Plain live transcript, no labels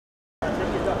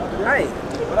Hi.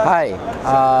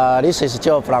 Hi, this is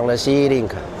Joe from the CE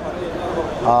Link.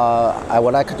 I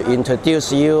would like to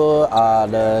introduce you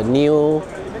the new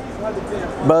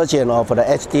version of the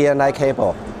HDMI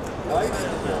cable.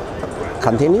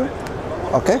 Continue?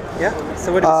 Okay. Yeah.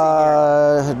 So what do you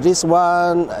see here? This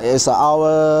one is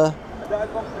our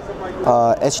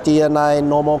HDMI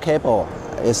normal cable.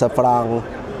 It's from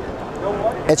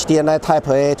HDMI Type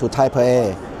A to Type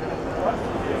A.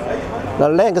 The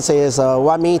length is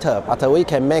 1 meter, but we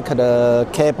can make the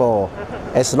cable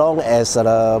as long as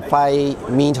 5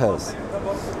 meters.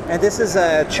 And this is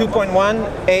a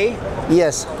 2.1A?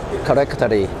 Yes,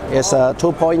 correctly. It's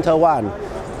 2.1.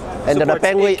 And the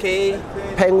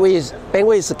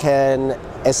bandwidth can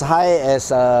as high as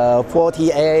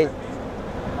 48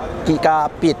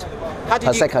 gigabit How per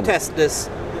did second. you test this?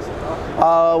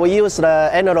 We use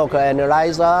the analog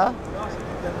analyzer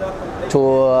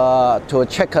to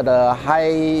check the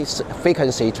high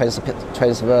frequency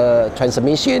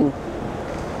transmission.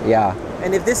 Yeah.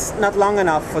 And if this is not long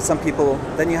enough for some people,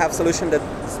 then you have a solution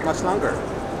that's much longer.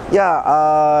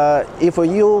 Yeah. If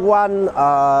you want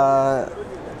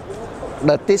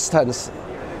the distance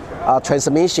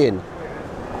transmission,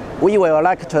 we will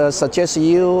like to suggest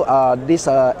you this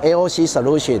AOC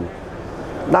solution.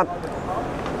 Not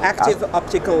Active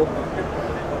optical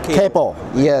cable.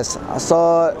 Yes.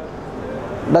 So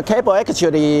the cable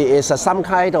actually is some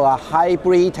kind of a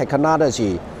hybrid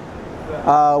technology.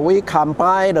 We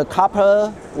combine the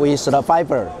copper with the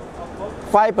fiber.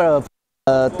 Fiber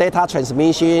for data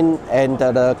transmission, and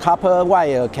the copper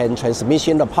wire can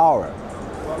transmission the power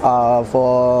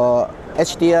for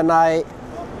HDMI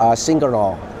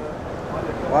signal.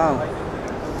 Wow.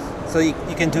 So you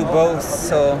can do both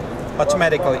so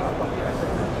automatically.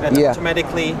 And Yeah.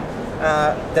 automatically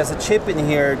there's a chip in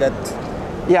here that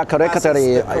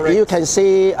Correctly. You can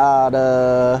see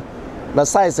the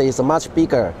size is much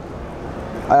bigger.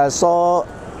 So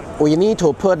we need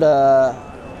to put the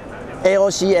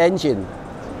AOC engine.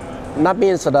 That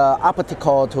means the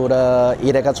optical to the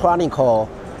electronic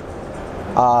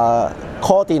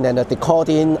coding and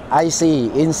decoding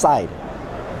IC inside.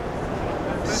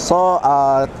 So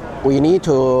we need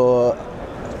to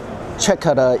check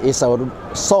is a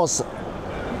source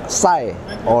side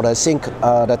or the sink,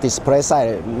 the display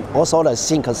side, also the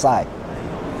sink side.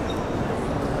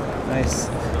 Nice.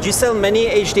 Do you sell many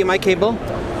HDMI cable?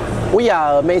 We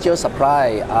are a major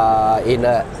supplier in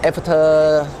the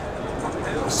after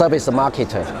service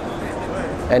market,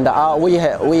 and we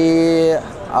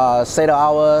sell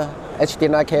our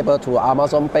HDMI cable to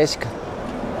Amazon Basic,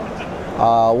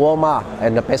 Walmart,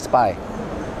 and Best Buy,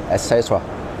 etc.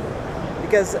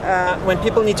 Because when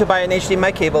people need to buy an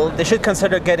HDMI cable, they should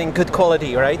consider getting good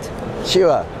quality, right?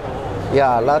 Sure.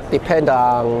 Yeah, that depends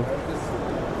on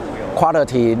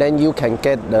quality. Then you can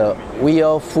get the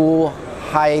real full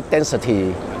high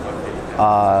density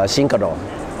signal.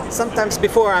 Sometimes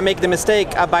before I make the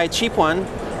mistake, I buy a cheap one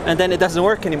and then it doesn't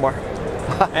work anymore.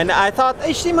 And I thought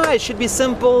HDMI should be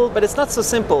simple, but it's not so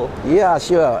simple. Yeah,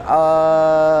 sure.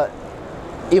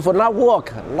 If not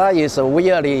work, that is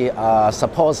really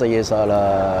suppose is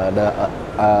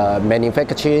the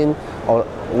manufacturing, or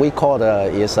we call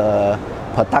is a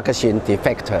production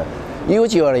defect.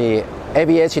 Usually,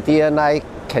 every HDMI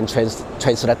can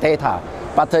transfer data,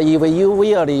 but if you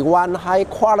really want high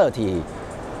quality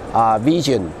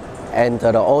vision and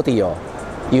the audio,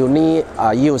 you need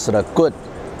use the good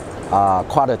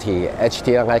quality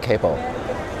HDMI cable.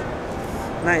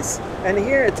 Nice. And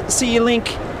here at CE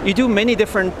Link, you do many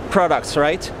different products,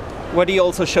 right? What do you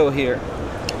also show here?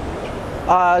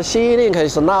 CE Link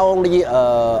is not only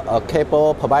a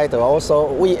cable provider,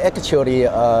 also we actually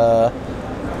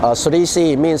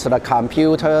 3C means the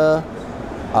computer,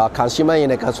 consumer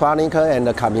electronic and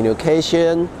the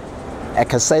communication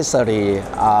accessory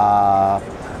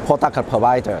product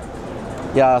provider.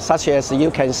 Yeah, such as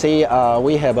you can see,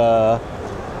 we have the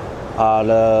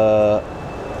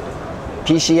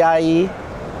PCIe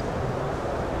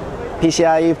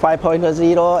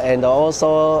 5.0, and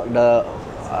also the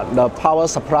power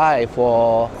supply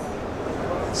for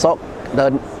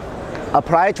the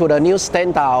apply to the new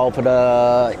standard of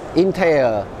the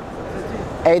Intel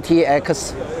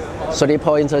ATX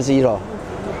 3.0.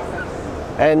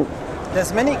 And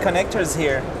there's many connectors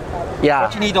here. Yeah.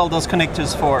 What do you need all those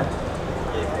connectors for?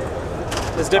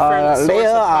 There's different sources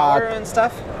of power and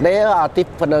stuff? There are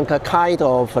different kind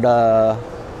of the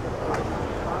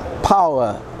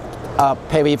power.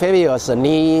 Peripherals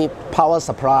need power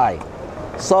supply.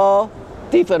 So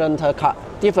different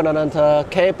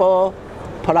cable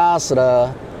plus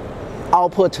the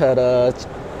output the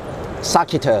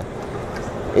circuit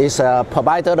is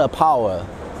provided the power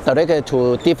directly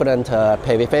to different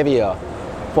peripheral.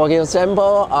 For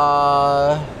example,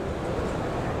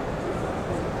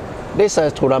 this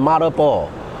is to the motherboard,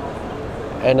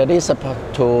 and this is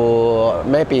to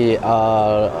maybe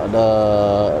the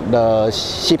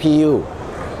CPU.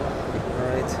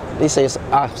 Right. This is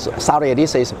sorry,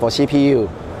 this is for CPU,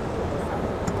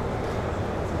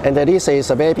 and this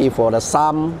is maybe for the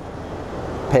some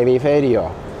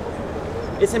peripheral.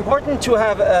 It's important to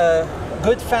have a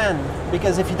good fan,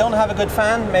 because if you don't have a good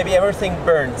fan, maybe everything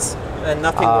burns and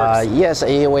nothing works. Yes,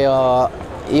 it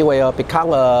will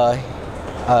become a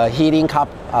heating cup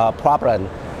problem,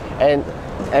 and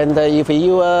if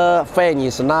your fan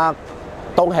is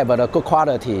don't have a good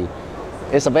quality,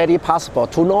 it's very possible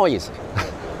to noise.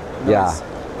 Yeah.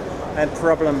 And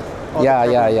problem.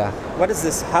 Yeah. What is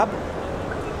this hub?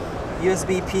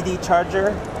 USB PD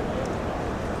charger,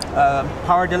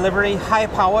 power delivery, high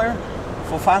power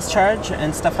for fast charge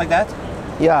and stuff like that.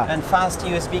 Yeah. And fast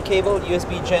USB cable,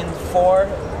 USB Gen 4,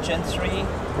 Gen 3,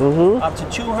 up to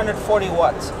 240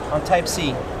 watts on Type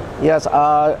C. Yes.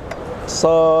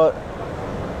 So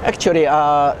actually,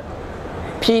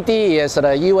 PD is the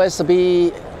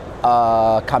USB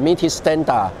committee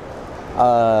standard,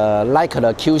 like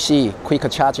the QC quick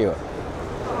charger.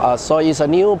 So it's a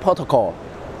new protocol,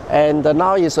 and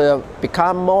now it's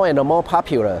become more and more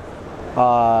popular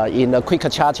in the quick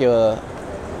charger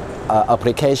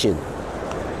application.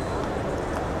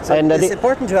 So and it's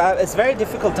important to have. It's very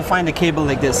difficult to find a cable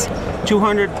like this,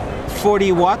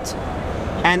 240 watt,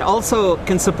 and also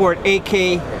can support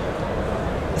 8K,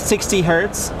 60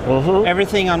 hertz,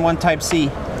 everything on one Type C.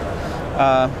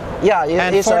 Yeah,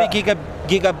 and 40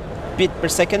 gigabit per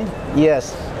second.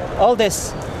 Yes. All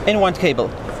this in one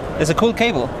cable. It's a cool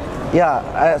cable.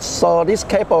 Yeah. So this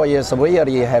cable is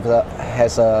really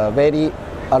has a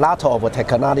lot of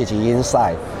technology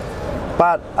inside.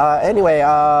 But anyway,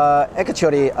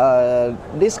 actually,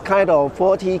 this kind of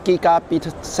 40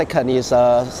 gigabit second is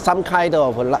some kind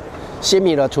of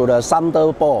similar to the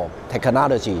Thunderbolt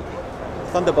technology.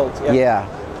 Thunderbolt, yeah. Yeah,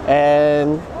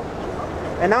 and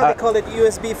now they call it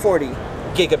USB 40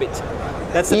 gigabit.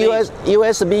 That's the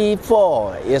USB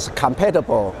 4 is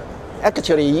compatible.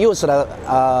 Actually, use the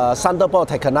Thunderbolt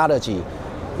technology.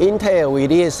 Intel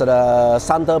released the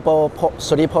Thunderbolt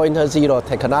 3.0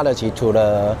 technology to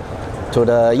the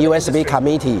USB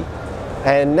committee,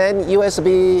 and then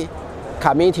USB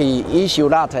committee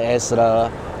issued that as the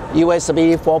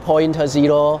USB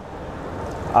 4.0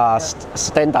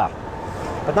 standard.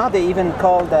 But now they even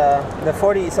call the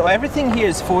 40, so everything here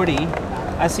is 40.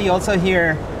 I see also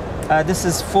here, this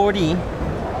is 40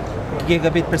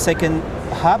 gigabit per second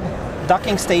hub,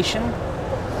 docking station.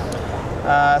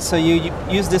 So you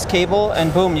use this cable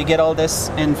and boom, you get all this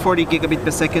in 40 gigabit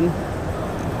per second.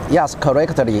 Yes,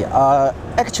 correctly.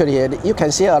 Actually, you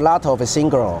can see a lot of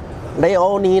single. They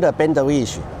all need a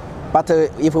bandwidth. But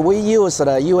if we use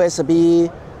the USB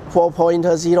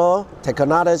 4.0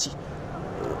 technology,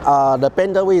 the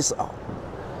bandwidth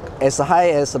as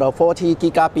high as the 40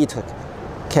 gigabit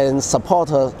can support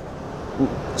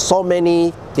so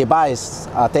many device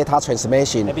data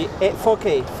transmission. Maybe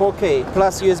 4K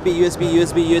plus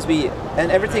USB,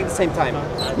 and everything at the same time.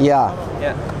 Yeah.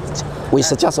 Yeah.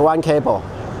 With just one cable.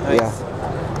 Nice.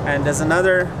 Yeah. And there's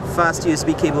another fast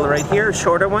USB cable right here,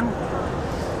 shorter one.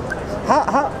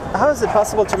 How is it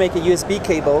possible to make a USB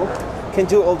cable can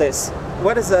do all this?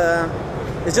 What is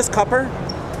it's just copper?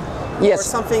 Yes. Or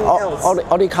something else?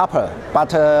 Only copper,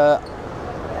 but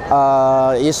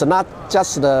it's not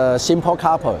just the simple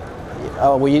copper.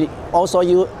 We also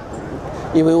use,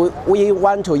 if we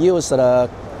want to use the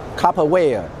copper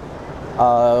wire,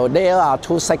 there are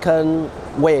 2 second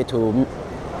way to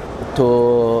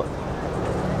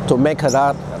make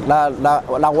that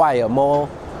wire more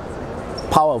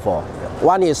powerful.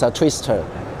 One is a twister.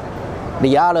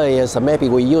 The other is maybe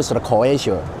we use the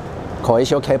coaxial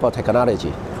cable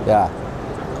technology. Yeah.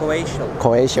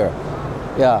 Coaxial.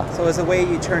 Yeah. So it's a way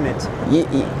you turn it.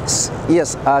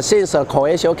 Yes. Since the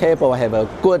coaxial cable have a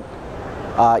good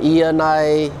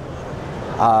ENI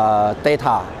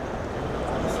data.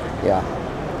 Yeah.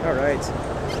 All right.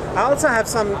 I also have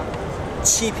some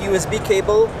cheap USB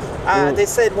cable. They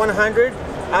said 100.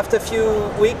 After a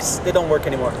few weeks, they don't work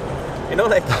anymore. You know,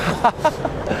 like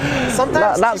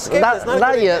sometimes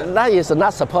that is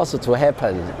not supposed to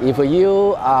happen. If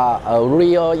you are a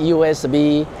real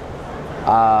USB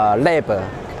lab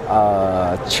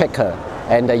checker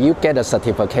and you get a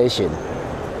certification,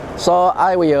 so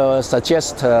I will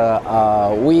suggest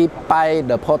we buy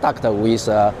the product with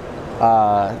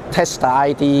test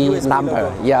ID USB number.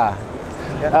 Logo. Yeah.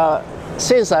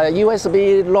 Since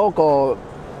USB logo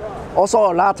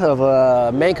Also, a lot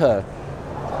of maker,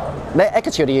 they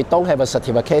actually don't have a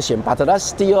certification, but they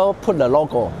still put the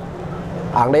logo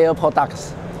on their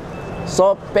products.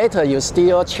 So better you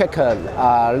still check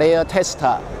their test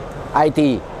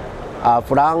ID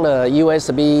from the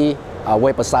USB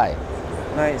website.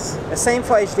 Nice. The same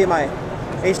for HDMI.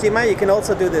 HDMI, you can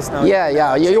also do this now.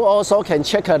 Yeah. You also can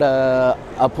check the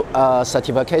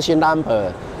certification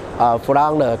number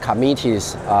from the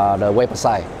committee's the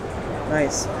website.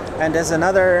 Nice. And there's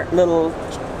another little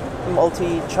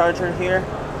multi-charger here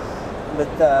with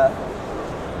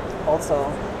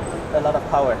also a lot of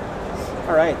power.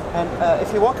 All right. And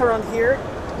if you walk around here,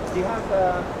 you have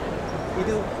you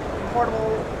do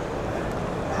portable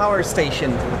power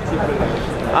station. Do you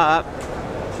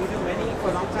do many for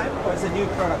a long time, or is it a new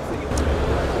product for you?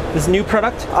 This new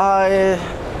product?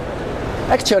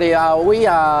 Actually, we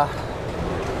are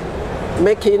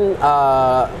making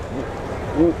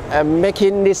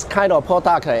this kind of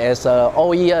product as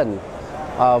OEM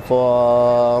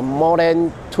for more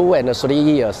than 2 and 3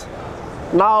 years.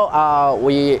 Now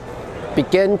we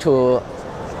begin to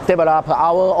develop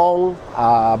our own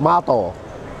model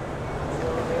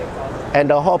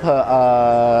and hope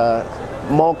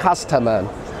more customers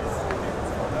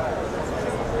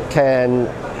can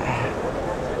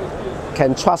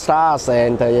trust us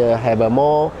and have a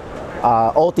more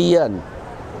ODM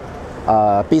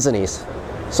business.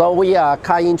 So we are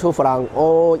cut into from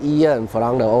OEM,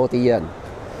 from the ODM.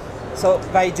 So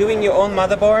by doing your own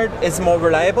motherboard, it's more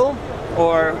reliable,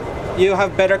 or you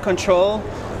have better control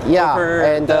over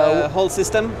and the whole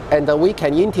system? And we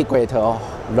can integrate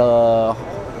the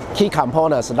key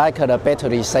components like the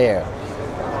battery cell.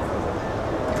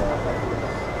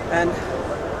 And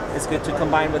it's good to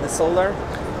combine with the solar.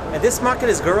 And this market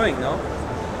is growing, no?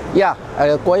 Yeah,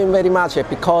 growing very much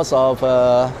because of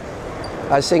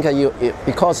I think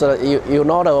because you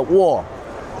know the war,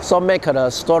 so make the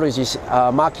storage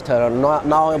market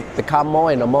now become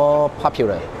more and more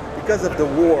popular. Because of the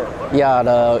war. Yeah,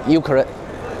 the Ukraine.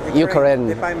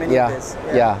 They buy many of this.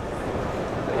 Yeah.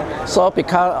 So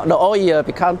because the oil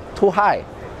become too high,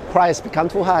 price become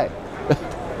too high.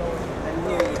 And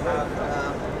here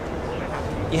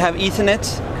you have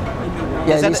Ethernet.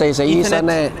 Yeah, this is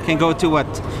Ethernet. Can go to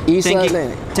what?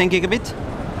 Ethernet. 10 gigabit?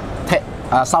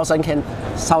 1000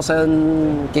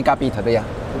 gigabit there.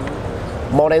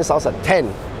 More than 1000.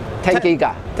 10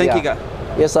 giga. 10 giga.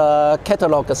 It's a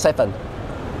catalog 7.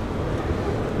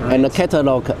 Right. And a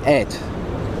catalog 8.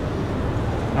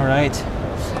 All right.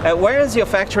 Where is your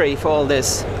factory for all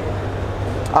this?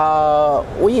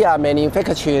 We are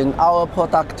manufacturing our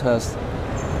products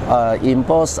in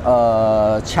both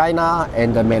China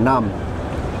and Vietnam.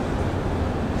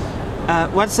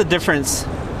 What's the difference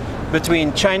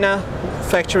between China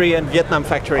factory and Vietnam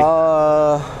factory?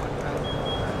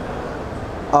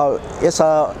 It's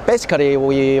basically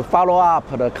we follow up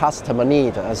the customer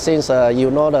need since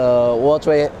you know the world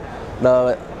trade,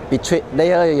 between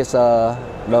there is the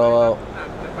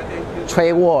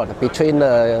trade war between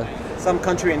some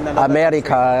country in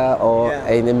America or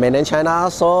in mainland China,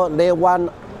 so they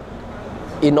want,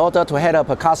 in order to help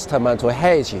a customer to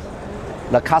hedge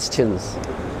the customs.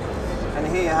 And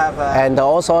here you have and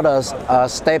also the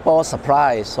stable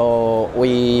supply. So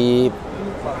we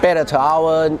built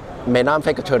our Vietnam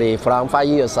factory from 5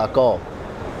 years ago.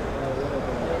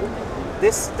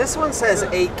 This one says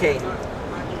 8K.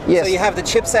 Yes. So you have the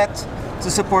chipset to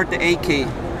support the 8K.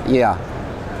 Yeah.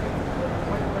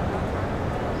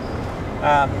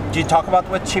 Do you talk about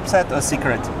what chipset or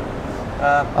secret?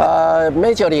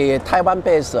 Majorly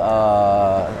Taiwan-based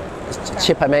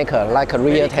chip maker like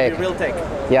Realtek. Realtek.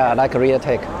 Yeah, like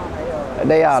Realtek.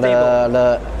 They are they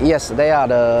are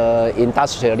the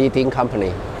industrial leading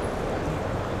company.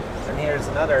 And here's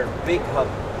another big hub,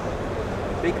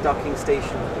 big docking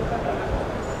station.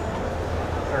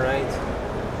 All right.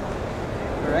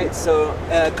 All right. So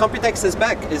Computex is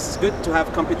back. It's good to have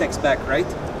Computex back, right?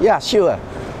 Yeah, sure.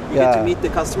 You get to meet the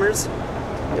customers.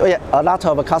 Yeah, a lot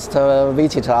of customers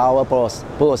visit our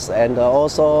booth, and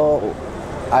also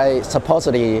I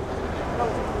supposedly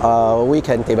we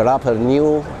can develop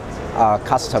new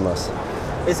customers.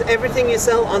 Is everything you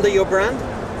sell under your brand?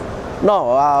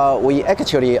 No, we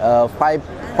actually five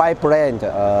brand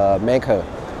maker.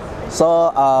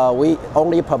 So we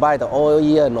only provide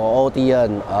OEM or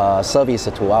ODM service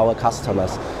to our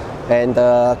customers. And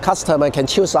the customer can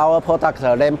choose our product,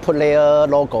 then put their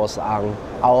logos on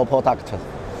our product.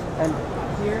 And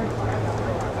here,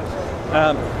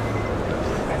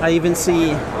 I even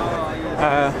see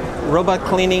robot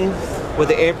cleaning with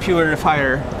the air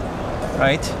purifier,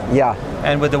 right? Yeah.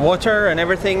 And with the water and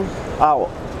everything.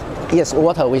 Yes,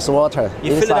 water with water.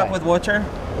 You inside. fill it up with water?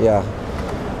 Yeah.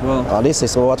 Well, This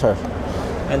is water.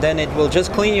 and then it will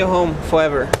just clean your home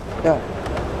forever. Yeah.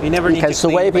 You never He need can to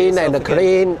clean sweep by in yourself and again.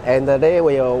 clean, and they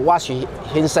will wash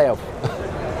himself.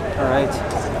 All right.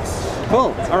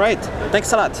 Cool. All right.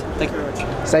 Thanks a lot. Thank you very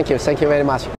much. Thank you very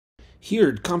much. Here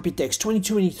at Computex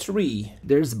 2023,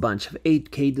 there's a bunch of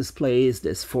 8K displays,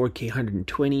 there's 4K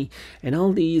 120, and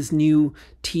all these new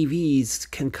TVs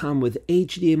can come with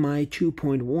HDMI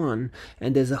 2.1,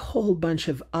 and there's a whole bunch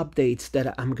of updates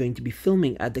that I'm going to be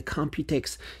filming at the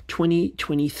Computex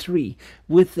 2023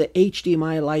 with the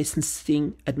HDMI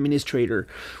licensing administrator,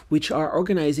 which are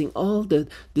organizing all the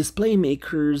display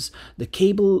makers, the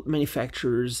cable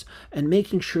manufacturers, and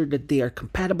making sure that they are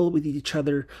compatible with each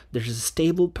other. There's a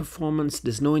stable performance,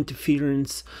 there's no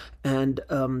interference, and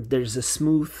there's a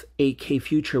smooth 8K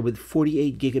future with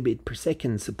 48 gigabit per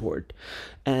second support.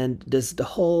 And there's the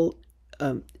whole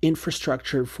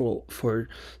infrastructure for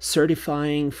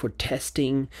certifying, for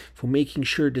testing, for making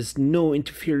sure there's no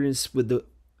interference with the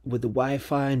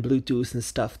Wi-Fi and Bluetooth and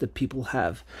stuff that people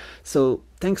have. So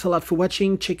thanks a lot for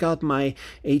watching. Check out my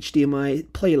HDMI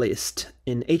playlist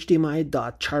in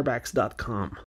hdmi.charbax.com.